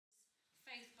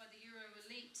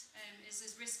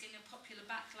is risking a popular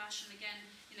backlash, and again,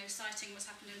 citing what's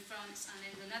happened in France and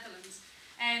in the Netherlands.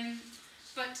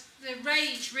 But the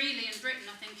rage really in Britain,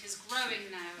 I think, is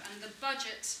growing now, and the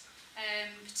budget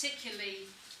particularly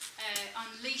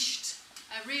unleashed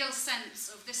a real sense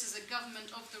of this is a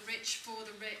government of the rich for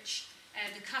the rich,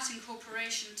 the cutting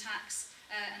corporation tax,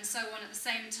 and so on, at the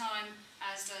same time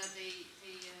as the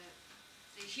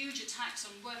huge attacks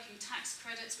on working tax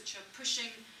credits, which are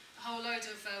pushing a whole load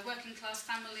of working class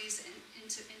families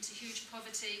into huge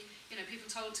poverty.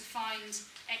 People told to find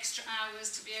extra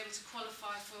hours to be able to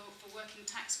qualify for working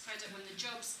tax credit when the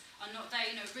jobs are not there.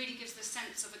 It really gives the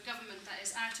sense of a government that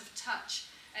is out of touch,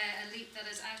 a elite that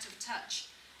is out of touch.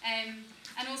 And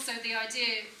also the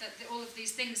idea that all of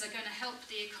these things are going to help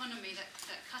the economy, that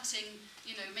cutting,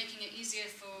 making it easier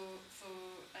for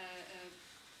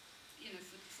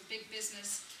big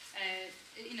business,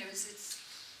 it's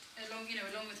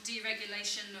along with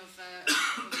deregulation of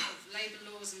labour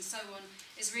laws and so on,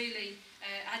 is really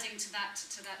adding to that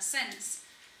sense.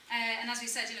 And as we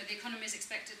said, the economy is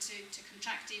expected to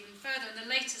contract even further. And the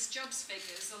latest jobs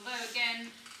figures, although again,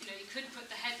 you could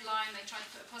put the headline, they tried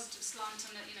to put a positive slant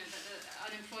on it, that the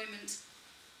unemployment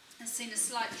has seen a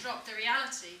slight drop. The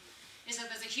reality is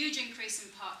that there's a huge increase in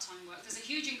part-time work. There's a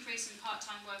huge increase in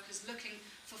part-time workers looking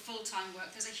for full-time work.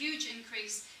 There's a huge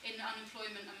increase in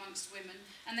unemployment amongst women.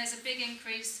 And there's a big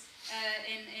increase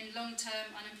in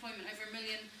long-term unemployment, over 1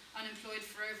 million unemployed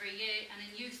for over a year, and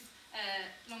in youth,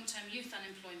 long-term youth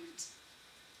unemployment.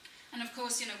 And of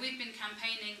course, we've been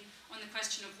campaigning on the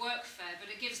question of workfare, but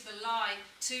it gives the lie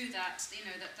to that,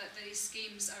 that these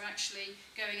schemes are actually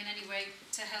going in any way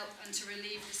to help and to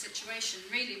relieve the situation.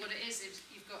 Really, what it is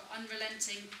you've got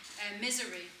unrelenting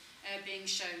misery being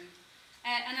shown.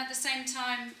 And at the same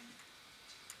time,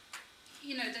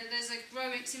 there's a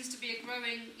growing, seems to be a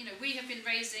growing, we have been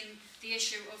raising the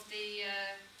issue of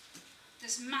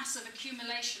this massive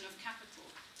accumulation of capital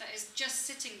that is just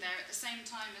sitting there at the same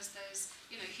time as there's,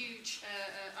 huge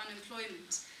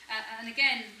unemployment. And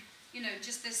again,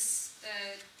 just this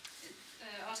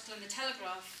article in the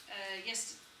Telegraph in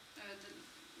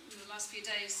the last few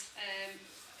days,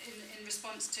 in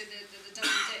response to the double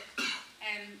dip,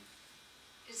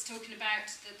 it's talking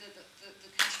about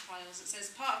the cash piles. It says,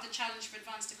 part of the challenge for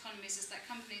advanced economies is that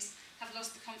companies have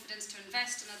lost the confidence to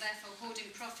invest and are therefore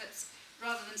hoarding profits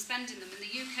rather than spending them. In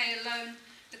the UK alone,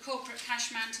 the corporate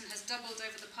cash mountain has doubled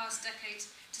over the past decade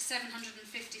to 754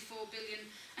 billion,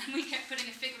 and we kept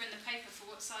putting a figure in the paper for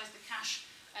what size the cash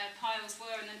piles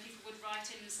were, and then people would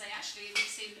write in and say, actually, we've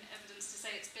seen evidence to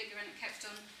say it's bigger, and it kept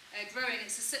on growing.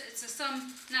 It's a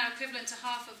sum now equivalent to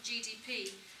half of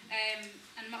GDP, and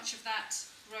much of that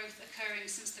growth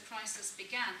occurring since the crisis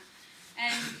began.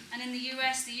 And in the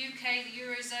US, the UK, the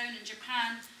Eurozone, and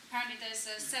Japan, apparently there's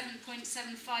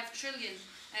 7.75 trillion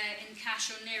in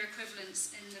cash or near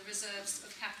equivalents in the reserves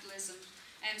of capitalism.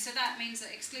 So that means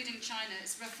that excluding China,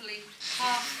 it's roughly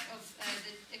half of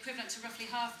the equivalent to roughly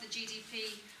half the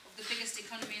GDP of the biggest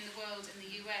economy in the world, in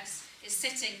the US, is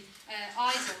sitting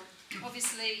idle.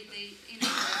 Obviously, the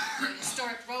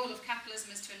historic role of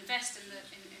capitalism is to invest in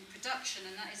production,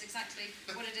 and that is exactly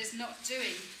what it is not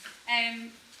doing.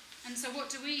 And so, what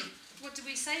do we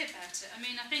say about it? I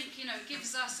mean, I think it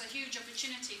gives us a huge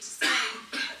opportunity to say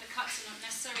that the cuts are not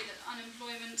necessary, that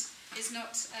unemployment is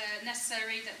not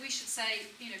necessary, that we should say,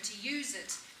 to use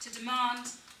it, to demand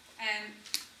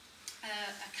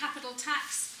a capital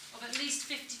tax of at least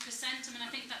 50%. I mean, I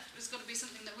think that has got to be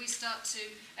something that we start to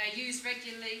use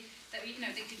regularly, that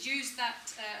they could use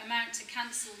that amount to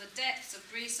cancel the debts of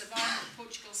Greece, of Ireland,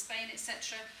 Portugal, Spain,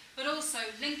 etc., but also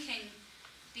linking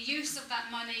the use of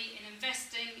that money in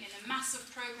investing in a massive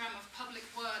programme of public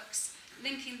works,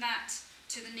 linking that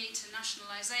to the need to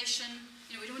nationalisation.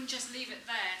 We wouldn't just leave it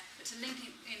there, but to link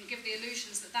it and give the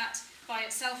illusions that that by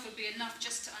itself would be enough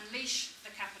just to unleash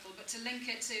the capital, but to link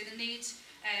it to the need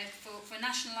for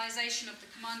nationalisation of the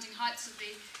commanding heights of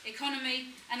the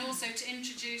economy, and also to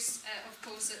introduce, of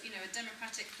course, a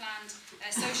democratic planned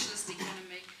socialist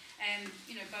economy,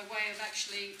 by way of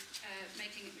actually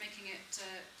making it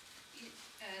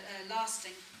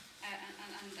lasting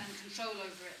and control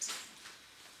over it.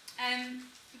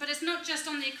 But it's not just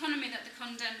on the economy that the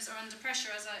condems are under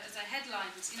pressure, as I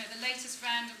headlined. The latest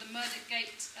round of the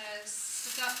Murdoch-Gate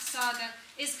saga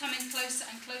is coming closer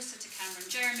and closer to Cameron.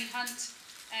 Jeremy Hunt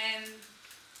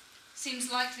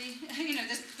seems likely,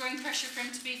 there's growing pressure for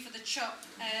him to be for the chop.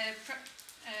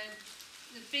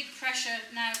 The big pressure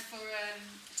now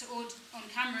on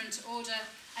Cameron to order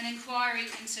an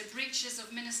inquiry into breaches of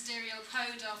ministerial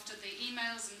code after the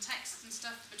emails and texts and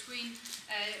stuff between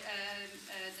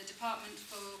the Department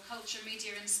for Culture,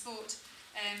 Media and Sport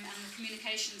and the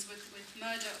communications with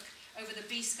Murdoch over the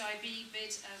B-Sky B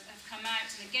bid have come out,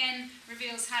 and again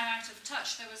reveals how out of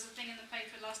touch. There was a thing in the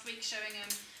paper last week showing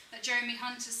that Jeremy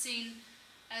Hunt is seen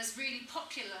as really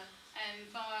popular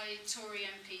by Tory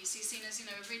MPs. He's seen as, you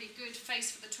know, a really good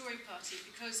face for the Tory party,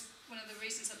 because one of the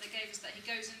reasons that they gave is that he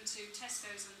goes into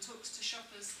Tesco's and talks to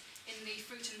shoppers in the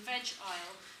fruit and veg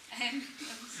aisle.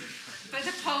 But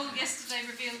the poll yesterday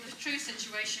revealed the true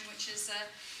situation, which is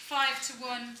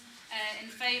 5-1 in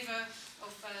favour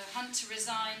of Hunt to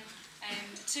resign.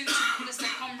 2 to 1, this is the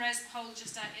Comres poll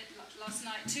just out last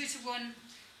night, 2-1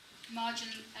 margin.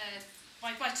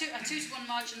 By a 2-1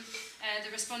 margin,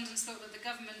 the respondents thought that the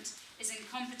government is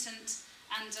incompetent,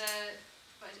 and a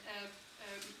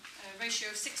ratio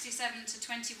of 67 to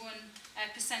 21%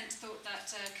 thought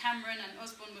that Cameron and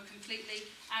Osborne were completely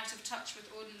out of touch with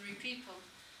ordinary people.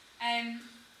 And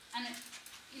it,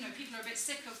 you know, people are a bit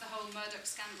sick of the whole Murdoch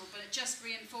scandal, but it just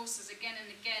reinforces again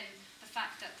and again the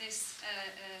fact that this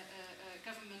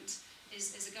government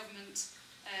is a government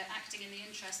acting in the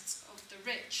interests of the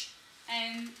rich.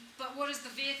 But what is the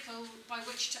vehicle by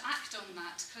which to act on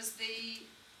that? Because the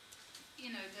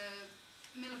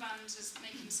Miliband is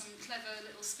making some clever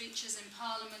little speeches in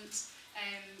Parliament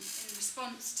in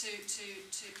response to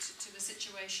the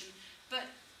situation. But,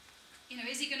 you know,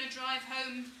 is he going to drive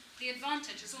home the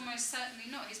advantage? It's almost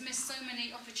certainly not. He's missed so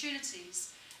many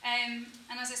opportunities. And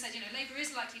as I said, you know, Labour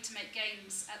is likely to make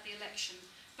gains at the election,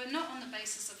 but not on the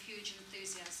basis of huge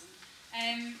enthusiasm.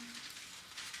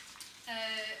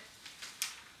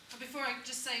 But before I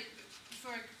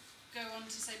go on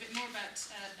to say a bit more about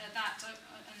that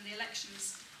and the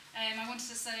elections, I wanted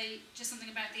to say just something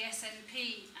about the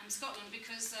SNP and Scotland,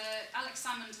 because Alex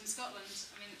Salmond in Scotland,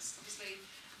 I mean, it's obviously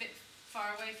a bit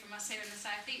far away from us here in the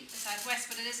southwest,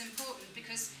 but it is important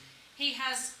because he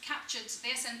has captured,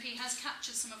 the SNP has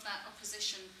captured some of that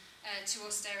opposition to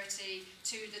austerity,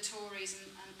 to the Tories,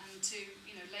 and to,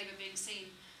 you know, Labour being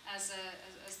seen as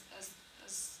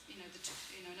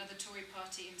another Tory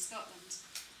party in Scotland.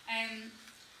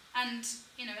 And,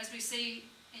 you know, as we see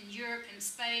in Europe, in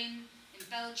Spain, in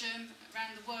Belgium,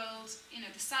 around the world, you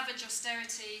know, the savage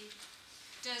austerity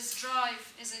is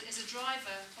a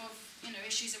driver of, you know,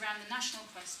 issues around the national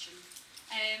question.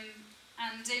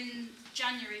 And in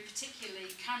January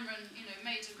particularly, Cameron, you know,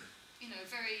 made a, you know,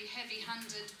 very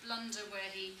heavy-handed blunder where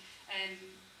he,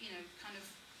 you know, kind of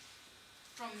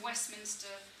from Westminster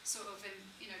sort of,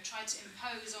 you know, tried to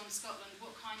impose on Scotland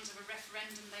what kinds of a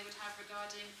referendum they would have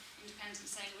regarding independence,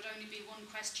 saying it would only be one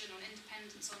question on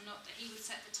independence or not, that he would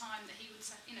set the time, that he would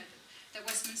set, you know, that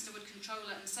Westminster would control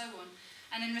it, and so on.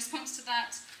 And in response to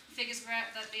that, figures were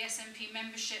out that the SNP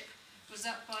membership was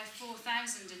up by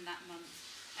 4,000 in that month.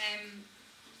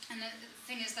 And the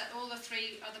thing is that all the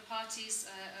three other parties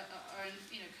are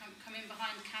you know, come in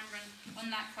behind Cameron on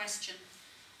that question.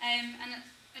 And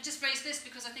I just raise this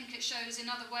because I think it shows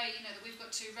another way, you know, that we've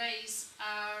got to raise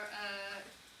our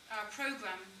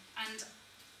programme, and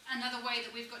another way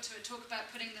that we've got to talk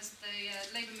about putting the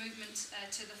Labour movement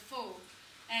to the fore.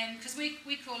 Because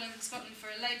we call in Scotland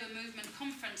for a Labour movement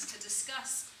conference to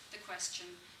discuss the question,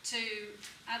 to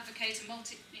advocate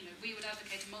we would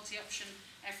advocate a multi-option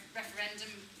referendum.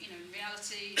 You know, in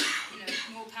reality, you know,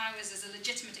 more powers is a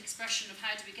legitimate expression of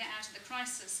how do we get out of the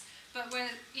crisis. But where,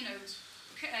 you know,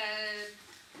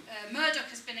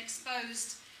 Murdoch has been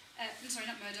exposed,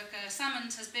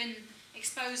 Salmond has been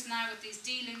exposed now with these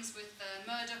dealings with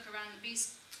Murdoch around the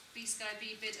B-Sky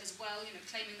B bid as well, you know,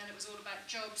 claiming that it was all about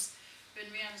jobs, but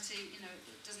in reality, you know,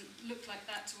 it doesn't look like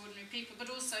that to ordinary people.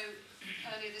 But also,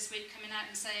 earlier this week, coming out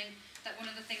and saying that one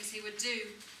of the things he would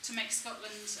do to make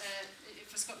Scotland,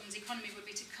 for Scotland's economy, would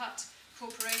be to cut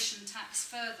corporation tax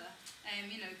further,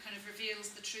 you know, kind of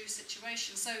reveals the true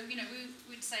situation. So, you know,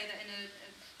 we'd say that in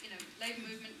you know, Labour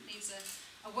movement needs a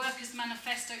workers'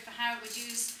 manifesto for how it would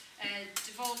use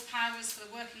devolved powers for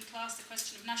the working class, the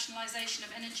question of nationalisation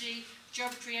of energy,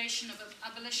 job creation, of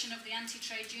abolition of the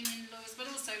anti-trade union laws, but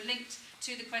also linked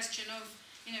to the question of,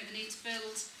 you know, the need to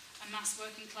build a mass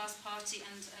working class party,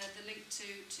 and the link to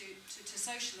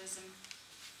socialism.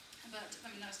 But I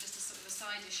mean, that was just a sort of a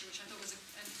side issue, which I thought was a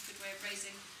good way of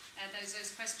raising those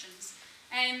questions.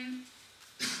 I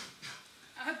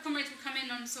hope comrades will come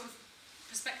in on sort of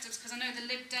perspectives, because I know the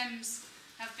Lib Dems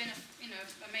have been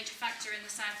a major factor in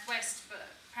the southwest, but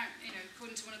apparently, you know,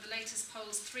 according to one of the latest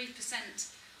polls, 3%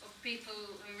 of people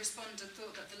who responded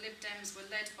thought that the Lib Dems were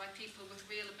led by people with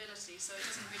real ability, so it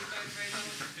doesn't really bode very well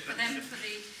for them, for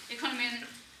the economy, and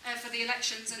for the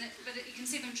elections. But you can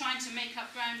see them trying to make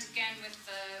up ground again with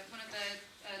one of the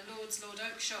Lords, Lord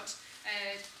Oakeshott,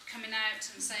 coming out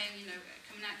and saying, you know,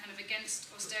 coming out kind of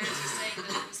against austerity, saying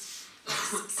that it was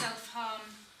self-harm,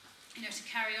 to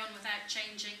carry on without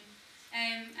changing.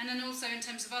 And then also in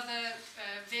terms of other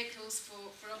vehicles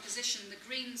for opposition, the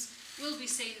Greens will be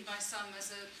seen by some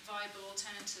as a viable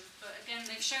alternative. But again,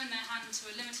 they've shown their hand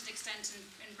to a limited extent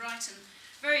in Brighton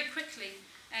very quickly,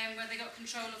 where they got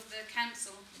control of the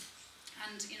council.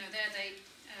 And there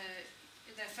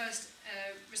their first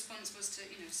response was to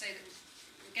say that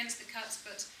we're against the cuts,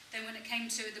 but then when it came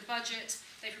to the budget,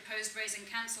 they proposed raising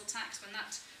council tax. When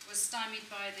that was stymied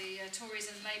by the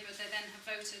Tories and Labour, they then have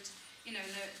voted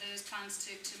those plans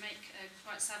to make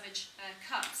quite savage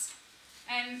cuts.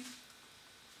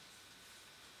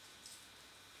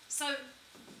 So,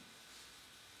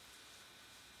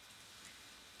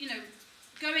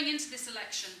 going into this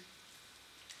election,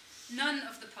 none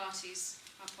of the parties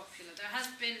are popular.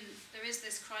 There is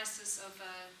this crisis of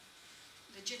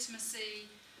legitimacy,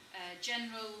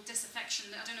 general disaffection.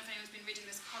 I don't know if anyone's been reading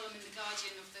this column in The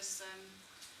Guardian of this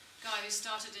guy who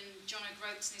started in John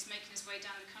O'Groats, and he's making his way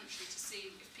down the country to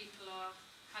see if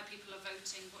how people are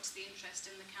voting, what's the interest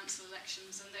in the council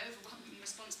elections, and the overwhelming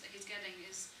response that he's getting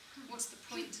is, what's the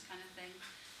point, kind of thing.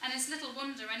 And it's little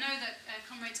wonder. I know that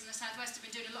comrades in the South West have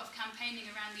been doing a lot of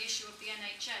campaigning around the issue of the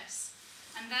NHS,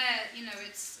 and there,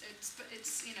 it's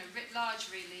writ large,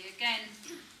 really. Again,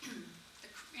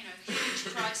 the huge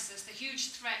crisis, the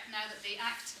huge threat now that the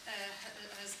Act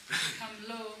has become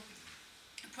law,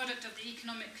 a product of the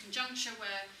economic conjuncture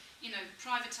where,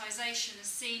 privatisation is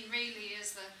seen really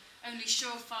as the only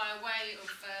surefire way of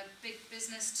big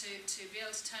business to be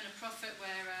able to turn a profit,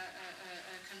 where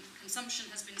consumption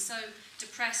has been so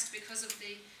depressed because of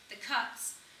the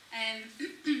cuts.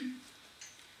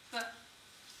 But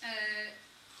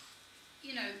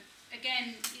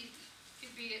again,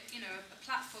 it'd be a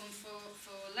platform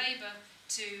for Labour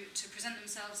to present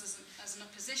themselves as an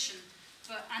opposition.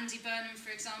 But Andy Burnham,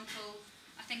 for example,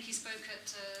 I think he spoke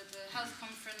at the health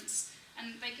conference,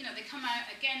 and they come out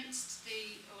against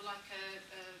they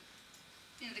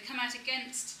come out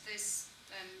against this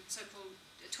so-called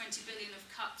 20 billion of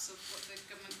cuts of what the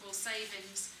government calls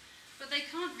savings. But they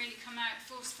can't really come out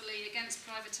forcefully against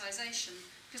privatisation,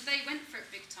 because they went for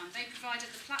it big time. They provided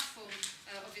the platform,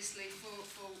 obviously, for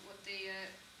what the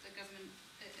government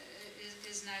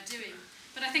is now doing.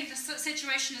 But I think the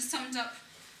situation is summed up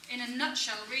in a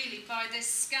nutshell, really, by this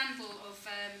scandal of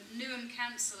Newham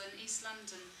Council in East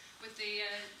London, with the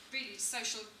really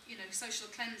social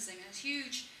cleansing, a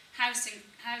huge housing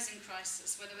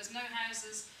crisis, where there was no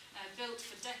houses built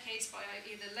for decades by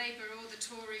either Labour or the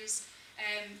Tories.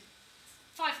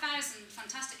 5,000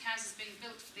 fantastic houses being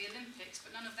built for the Olympics,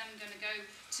 but none of them going to go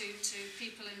to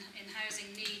people in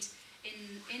housing need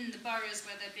in the boroughs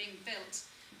where they're being built.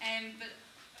 But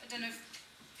I don't know if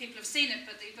people have seen it,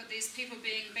 but these people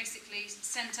being basically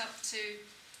sent up to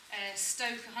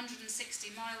Stoke, 160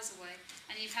 miles away.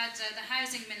 And you've had the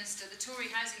housing minister, the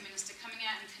Tory housing minister, coming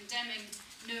out and condemning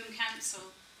Newham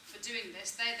Council for doing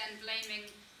this. They're then blaming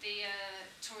the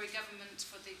Tory government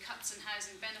for the cuts in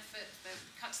housing benefit, the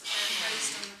cuts that they're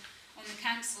imposed on the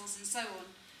councils and so on.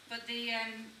 But the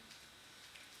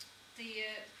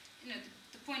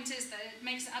point is that it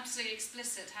makes it absolutely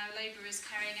explicit how Labour is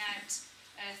carrying out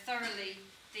thoroughly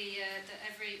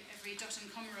every dot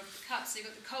and comma of the cuts. So you've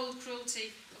got the cold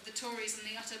cruelty of the Tories and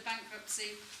the utter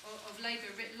bankruptcy of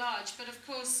Labour writ large. But of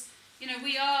course,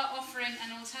 we are offering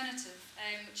an alternative,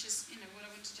 which is what I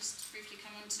want to just briefly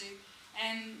come on to.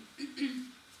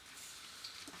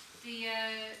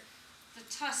 The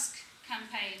Tusk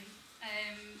campaign,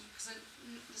 because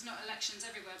there's not elections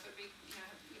everywhere, but we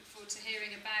look forward to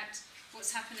hearing about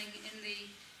what's happening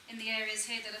in the areas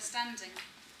here that are standing.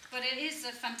 But it is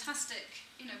a fantastic,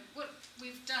 what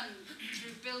we've done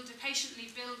through patiently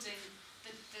building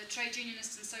the Trade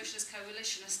Unionist and Socialist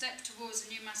Coalition, a step towards a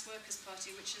new mass workers'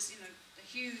 party, which is, the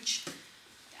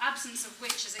absence of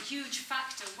which is a huge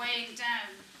factor weighing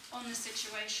down on the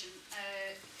situation.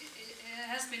 It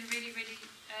has been really, really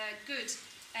good.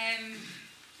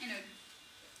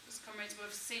 As comrades will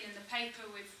have seen in the paper,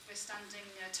 we're standing,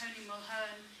 Tony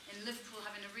Mulhern in Liverpool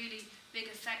having a really big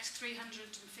effect,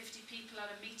 350 people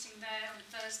at a meeting there on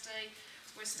Thursday.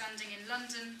 We're standing in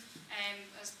London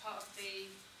as part of the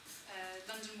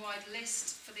London-wide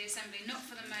list for the Assembly, not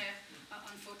for the Mayor,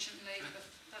 unfortunately, but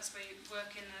that's where you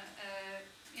work in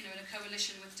in a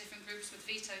coalition with different groups with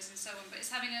vetoes and so on. But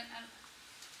it's having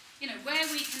where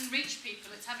we can reach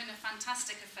people, it's having a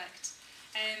fantastic effect.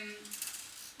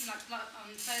 Like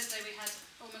on Thursday, we had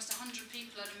almost 100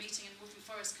 people at a meeting in Waltham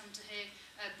Forest come to hear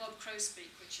Bob Crow speak,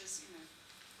 which is,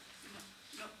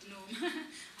 not the norm,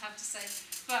 I have to say.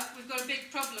 But we've got a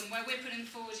big problem where we're putting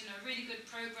forward, a really good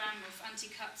programme of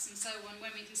anti-cuts and so on.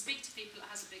 When we can speak to people, it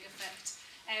has a big effect.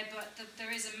 but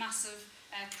there is a massive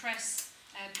press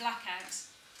blackout,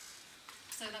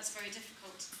 so that's very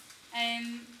difficult.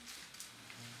 And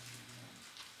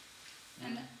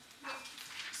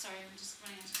sorry, I'm just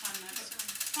running out of time now. But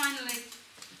finally,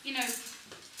 you know,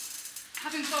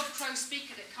 having Bob Crow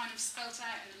speak at it kind of spelt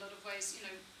out in a lot of ways, you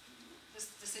know,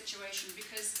 the situation,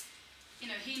 because, you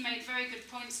know, he made very good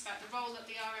points about the role that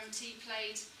the RMT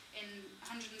played in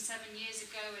 107 years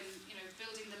ago in, you know,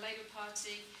 building the Labour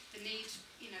Party, the need,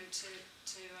 you know, to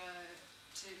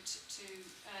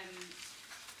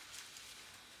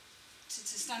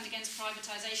stand against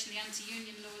privatisation, the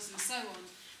anti-union laws and so on.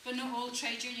 But not all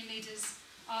trade union leaders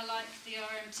are like the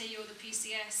RMT or the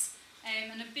PCS,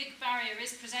 and a big barrier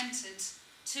is presented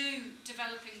to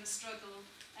developing the struggle,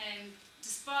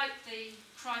 despite the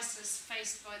crisis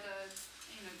faced by the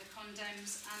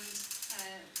Condems and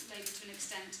Labour to an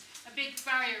extent. A big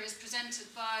barrier is presented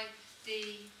by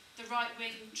the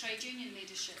right-wing trade union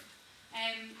leadership,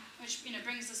 which, you know,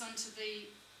 brings us on to the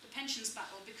pensions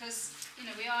battle, because, you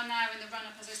know, we are now in the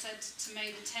run-up, as I said, to May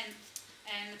the 10th,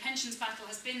 and the pensions battle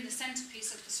has been the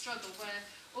centrepiece of the struggle, where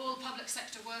all public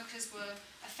sector workers were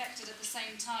affected at the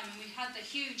same time, and we had the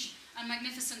huge and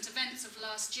magnificent events of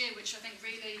last year, which I think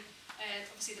really,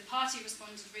 obviously the party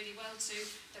responded really well to,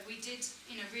 that we did,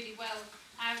 you know, really well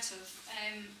out of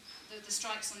the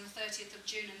strikes on the 30th of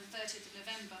June and the 30th of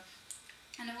November.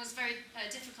 And it was very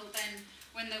difficult then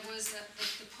when there was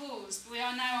the pause. But we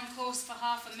are now on course for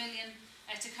 500,000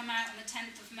 to come out on the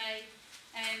 10th of May.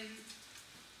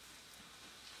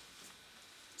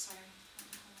 Sorry.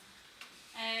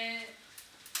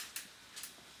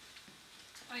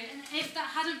 Oh yeah, and if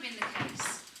that hadn't been the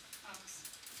case,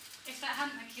 if that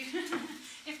hadn't, thank you,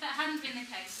 if that hadn't been the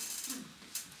case,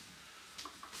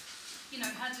 you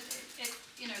know, had it,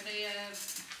 you know,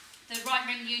 the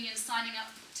right-wing unions signing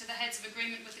up to the heads of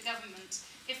agreement with the government,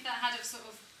 if that had have sort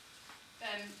of,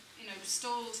 you know,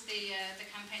 stalled the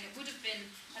campaign, it would have been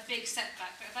a big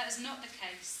setback. But that is not the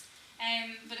case.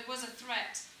 But it was a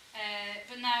threat.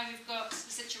 But now we've got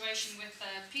the situation with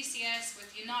PCS,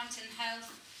 with Unite in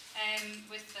Health,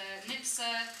 with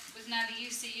NIPSA, with now the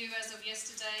UCU as of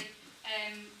yesterday,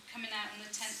 coming out on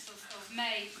the 10th of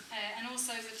May, and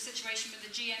also with the situation with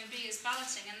the GMB is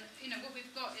balloting. And, you know, what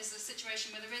we've got is a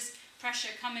situation where there is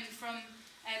pressure coming from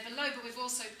below, but we've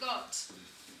also got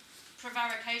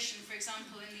prevarication, for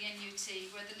example, in the NUT,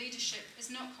 where the leadership is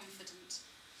not confident.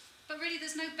 But really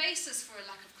there's no basis for a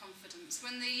lack of confidence.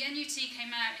 When the NUT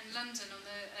came out in London on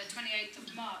the 28th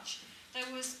of March, there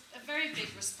was a very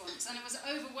big response, and it was an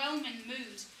overwhelming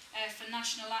mood for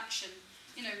national action.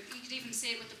 You know, you could even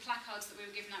see it with the placards that we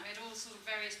were given out. We had all sort of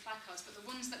various placards, but the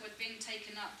ones that were being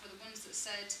taken up were the ones that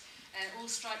said, all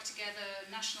strike together,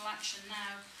 national action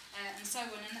now, and so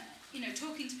on. And, you know,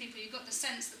 talking to people, you got the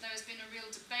sense that there has been a real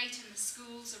debate in the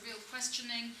schools, a real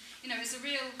questioning. You know, it's a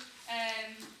real,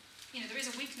 you know, there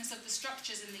is a weakness of the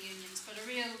structures in the unions, but a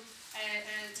real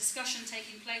discussion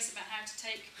taking place about how to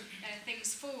take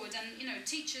things forward. And, you know,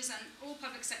 teachers and all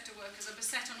public sector workers are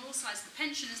beset on all sides. The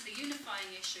pension is the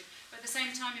unifying issue, but at the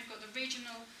same time you've got the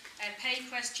regional pay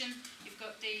question, you've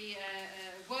got the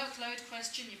workload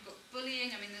question, you've got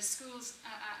bullying. I mean, the schools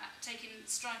are taking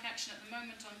strike action at the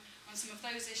moment on some of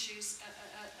those issues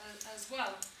as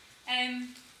well.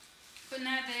 But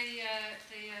now the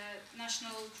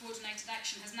National Coordinated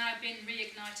Action has now been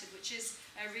reignited, which is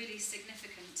really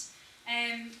significant.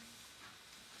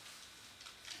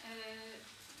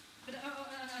 But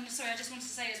I'm sorry, I just wanted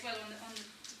to say as well on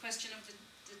the question of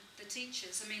the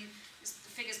teachers. I mean,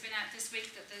 the figure's been out this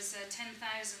week that there's 10,000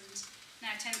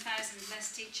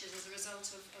 less teachers as a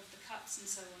result of the cuts and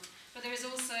so on. But there is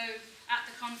also, at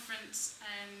the conference,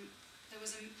 there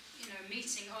was a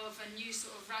meeting of a new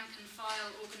sort of rank and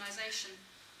file organisation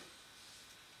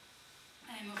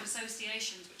of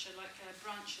associations, which are like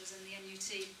branches in the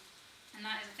NUT, and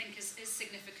that I think is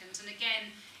significant. And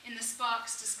again, in the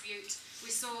Sparks dispute,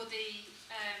 we saw the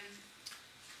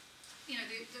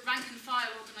rank and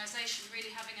file organisation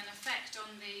really having an effect on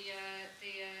the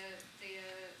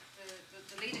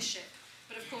leadership,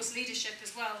 but of course leadership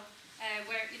as well.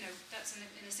 Where, you know, that's in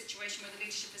a situation where the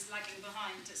leadership is lagging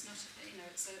behind. It's not, you know,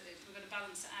 we've got to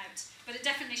balance it out. But it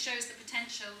definitely shows the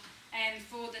potential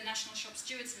for the National Shop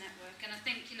Stewards Network. And I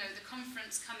think, you know, the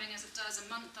conference coming as it does a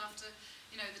month after,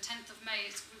 you know, the 10th of May,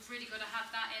 we've really got to have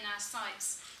that in our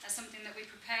sights as something that we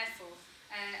prepare for.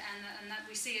 And that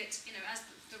we see it, you know, as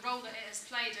the role that it has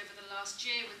played over the last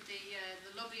year with the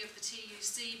lobby of the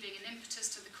TUC being an impetus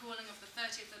to the calling of the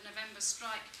 30th of November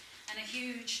strike, and a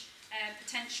huge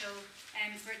potential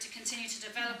for it to continue to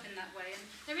develop in that way. And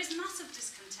there is massive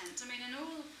discontent. I mean, in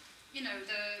all, you know,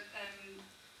 the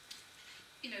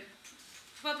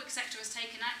public sector has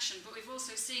taken action, but we've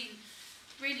also seen,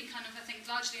 really kind of, I think,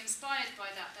 largely inspired by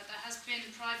that there has been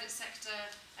private sector,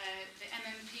 the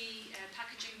MMP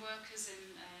packaging workers in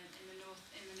the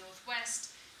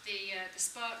northwest, the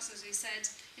Sparks, as we said,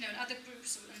 you know, and other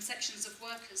groups and sections of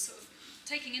workers sort of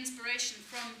taking inspiration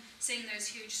from seeing those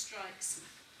huge strikes.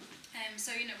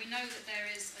 So, you know, we know that there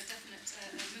is a definite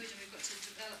mood, and we've got to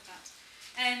develop that.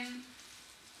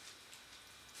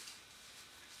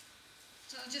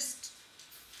 So I'll just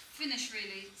finish,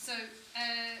 really. So,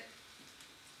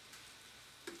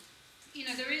 you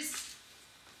know, there is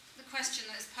the question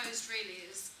that is posed, really,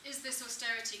 is this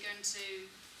austerity going to,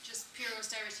 just pure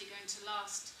austerity, going to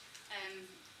last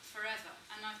forever?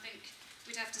 And I think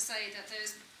we'd have to say that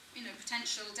there's, you know,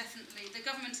 potential, definitely. The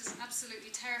government is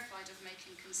absolutely terrified of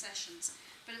making concessions,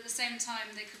 but at the same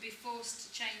time they could be forced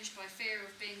to change by fear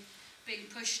of being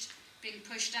pushed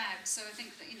out. So I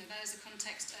think that, you know, that is a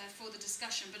context for the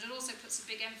discussion, but it also puts a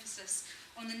big emphasis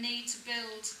on the need to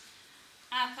build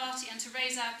our party and to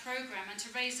raise our programme and to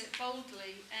raise it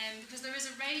boldly, because there is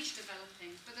a rage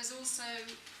developing, but there's also,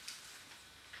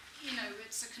 you know,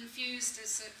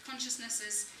 consciousness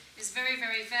is very,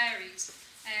 very varied.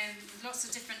 With lots of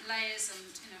different layers, and,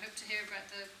 you know, hope to hear about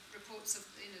the reports of,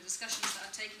 you know, discussions that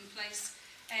are taking place.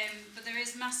 But there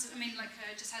is massive. I mean, like,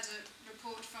 I just had a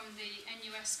report from the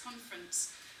NUS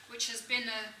conference, which has been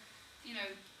a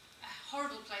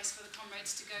horrible place for the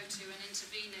comrades to go to and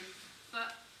intervene in.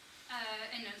 But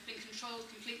you know, it's been controlled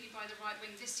completely by the right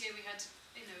wing. This year we had,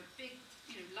 you know, big,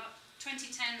 you know,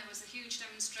 2010 there was a huge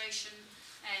demonstration,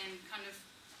 kind of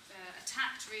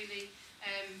attacked really.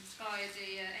 By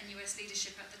the NUS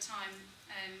leadership at the time,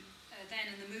 then,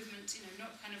 and the movement, you know,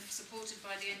 not kind of supported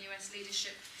by the NUS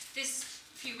leadership. This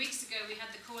few weeks ago, we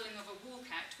had the calling of a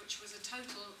walkout, which was a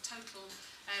total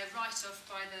write-off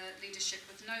by the leadership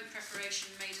with no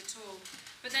preparation made at all.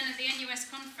 But then at the NUS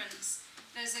conference,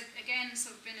 there's again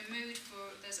sort of been a mood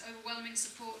for, there's overwhelming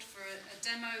support for a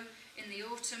demo in the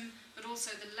autumn, but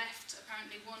also the left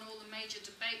apparently won all the major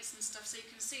debates and stuff. So you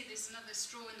can see there's another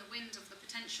straw in the wind of the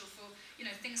potential for, you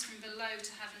know, things from below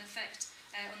to have an effect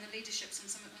on the leaderships and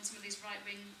on some of these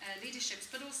right-wing leaderships.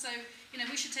 But also, you know,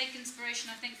 we should take inspiration,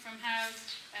 I think, from how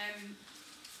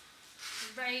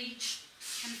rage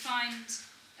can find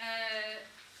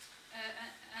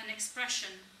an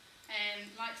expression.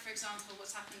 Like, for example,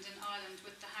 what's happened in Ireland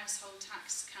with the household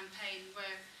tax campaign,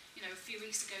 where, you know, a few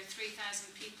weeks ago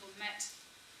 3,000 people met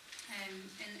in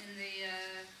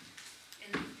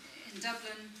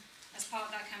Dublin as part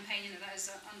of that campaign. You know, that is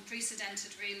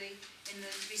unprecedented, really, in the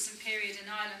recent period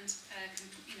in Ireland.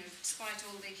 You know, despite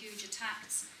all the huge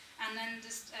attacks, and then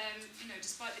just, you know,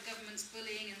 despite the government's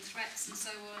bullying and threats and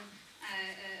so on,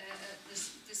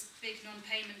 this big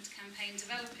non-payment campaign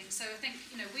developing. So I think,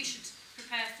 you know, we should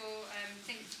prepare for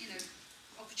you know,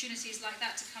 opportunities like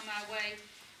that to come our way,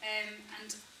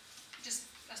 and just,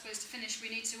 I suppose, to finish, we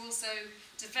need to also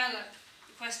develop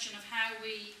the question of how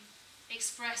we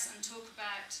express and talk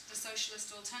about the socialist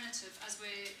alternative as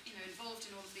we're, you know, involved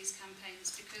in all of these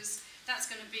campaigns, because that's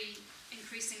going to be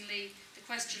increasingly the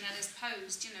question that is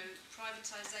posed. You know,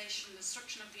 privatisation, the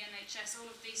destruction of the NHS, all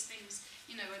of these things,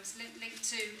 you know, it's linked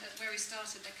to where we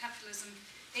started, that capitalism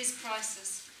is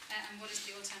crisis, and what is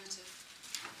the alternative?